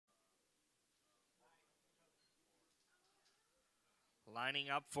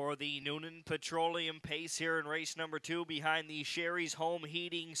Lining up for the Noonan Petroleum Pace here in race number 2 behind the Sherry's Home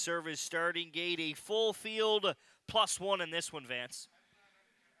Heating Service starting gate. A full field +1 in this one, Vance.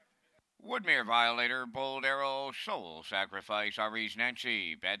 Woodmere Violator, Bold Arrow, Soul Sacrifice, Ari's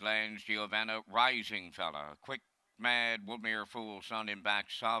Nancy, Badlands, Giovanna, Rising Fella, Quick Mad, Woodmere Fool, Son in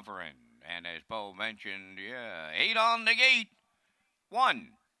Back, Sovereign. And as Bo mentioned, 8 on the gate.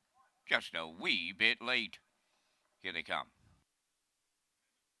 1, just a wee bit late. Here they come.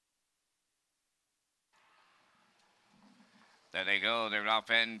 There they go. They're off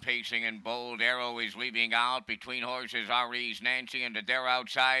end pacing, and Bold Arrow is leaving out. Between horses, Ari's Nancy, and their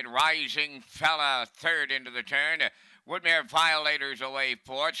outside, Rising Fella, third into the turn. Woodmere Violators away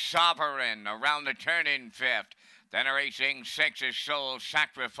fourth. Sovereign around the turn in fifth. Then a racing 6 is Soul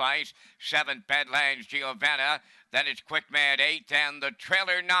Sacrifice. 7th, Badlands Giovanna. Then it's Quick Mad 8th, and the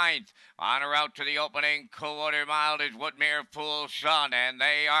trailer 9th. On or out to the opening quarter mile is Woodmere Fool Son, and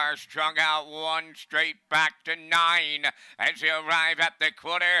they are strung out 1 straight back to 9 as they arrive at the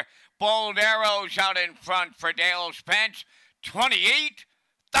quarter. Bold Arrows out in front for Dale Spence.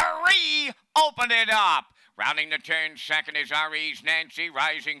 28-3 opened it up. Rounding the turn, second is Ari's Nancy.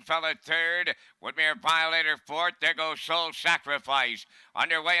 Rising Fella third. Woodmere Violator fourth. There goes Soul Sacrifice.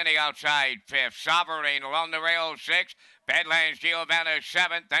 Underway on the outside fifth. Sovereign along the rail sixth. Badlands Giovanna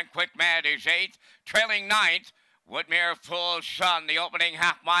seventh. Then Quick Mad is eighth. Trailing ninth. Woodmere Full Sun, the opening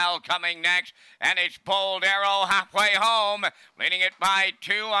half mile coming next, and it's Bold Arrow halfway home, leading it by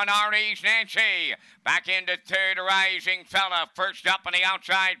 2 on Ari's Nancy. Back into third, Rising Fella, first up on the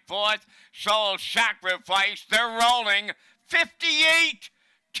outside fourth, Soul Sacrifice, they're rolling,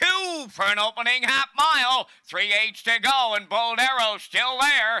 58-2 for an opening half mile, 3/8 to go, and Bold Arrow still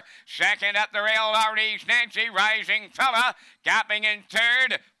there. Second at the rail, Ari's Nancy. Rising Fella gapping in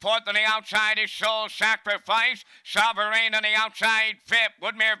third. Fourth on the outside is Soul Sacrifice. Sovereign on the outside fifth.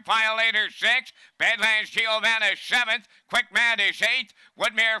 Woodmere Violator sixth. Badlands Giovanna seventh. Quick Mad is eighth.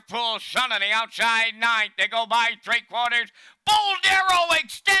 Woodmere Full Sun on the outside ninth. They go by 3/4. Bold Arrow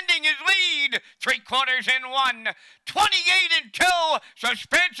extending his lead. 3/4 in 1. 28-2.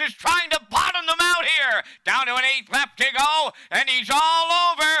 Suspense is trying to bottom them out here. Down to an 8th left to go, and he's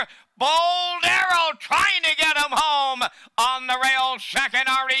all over. Bold Arrow trying to get him home. On the rail, second,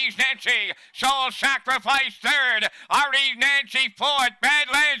 Ari's Nancy. Soul Sacrifice third. Ari's Nancy fourth.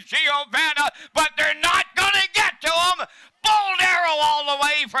 Badlands Giovanna, but they're not going to get to him. Bold Arrow all the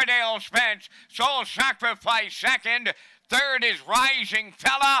way for Dale Spence. Soul Sacrifice second. Third is Rising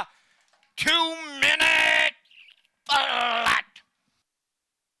Fella. 2 minutes flat.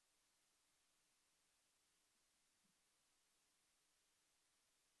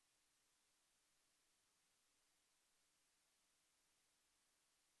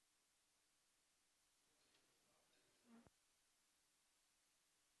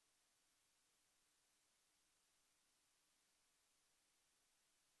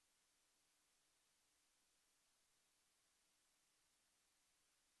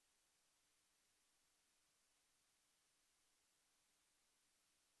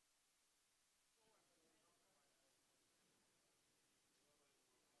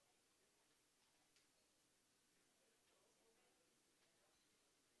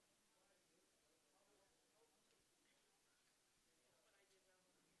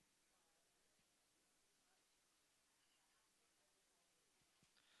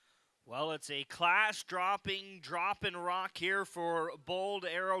 Well, it's a class-dropping drop and rock here for Bold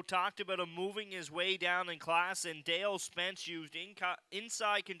Arrow. Talked about him moving his way down in class, and Dale Spence used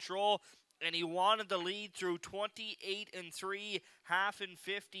inside control, and he wanted the lead through 28-3, half and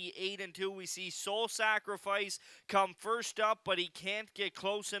 58-2. We see Soul Sacrifice come first up, but he can't get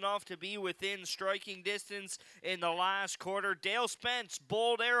close enough to be within striking distance in the last quarter. Dale Spence,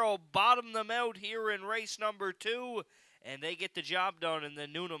 Bold Arrow bottom them out here in race number 2. And they get the job done in the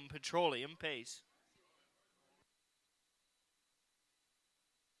Noonan Petroleum Pace.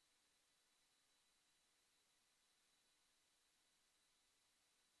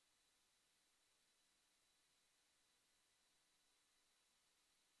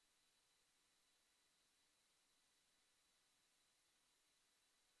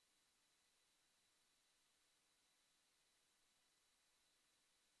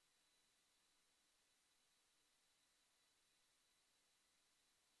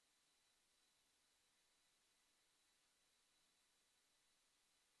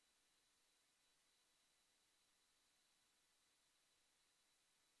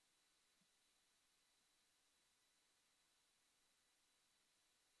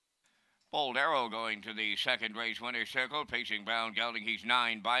 Bold Arrow going to the second race winner's circle, pacing Brown Gelding. He's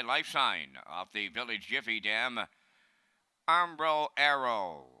 9 by Life Sign off the Village Jiffy Dam. Umbro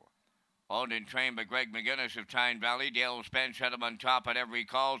Arrow. Owned and trained by Greg McGinnis of Tyne Valley. Dale Spence had him on top at every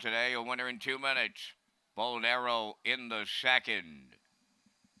call today. A winner in 2 minutes. Bold Arrow in the second.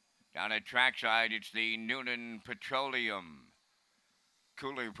 Down at trackside, it's the Noonan Petroleum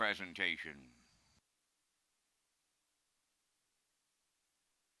Cooler presentation.